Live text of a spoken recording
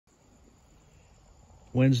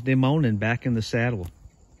Wednesday morning, back in the saddle.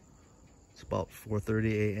 It's about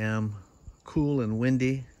 4:30 a.m. Cool and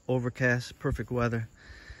windy, overcast, perfect weather.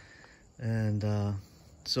 And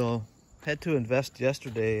so had to invest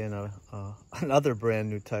yesterday in another brand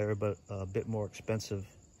new tire, but a bit more expensive.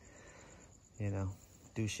 You know,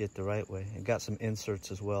 do shit the right way. And got some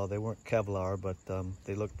inserts as well. They weren't Kevlar, but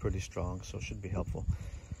they looked pretty strong, so it should be helpful.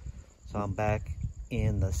 So I'm back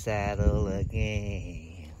in the saddle again.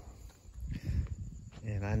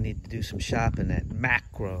 And I need to do some shopping at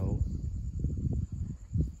Makro.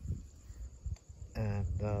 And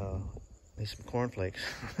there's some cornflakes.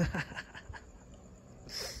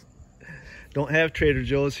 Don't have Trader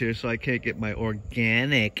Joe's here, so I can't get my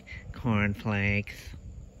organic cornflakes.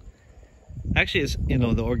 Actually, it's, you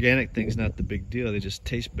know, the organic thing's not the big deal. They just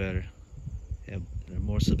taste better. Yeah, they're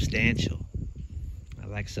more substantial. I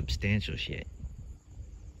like substantial shit.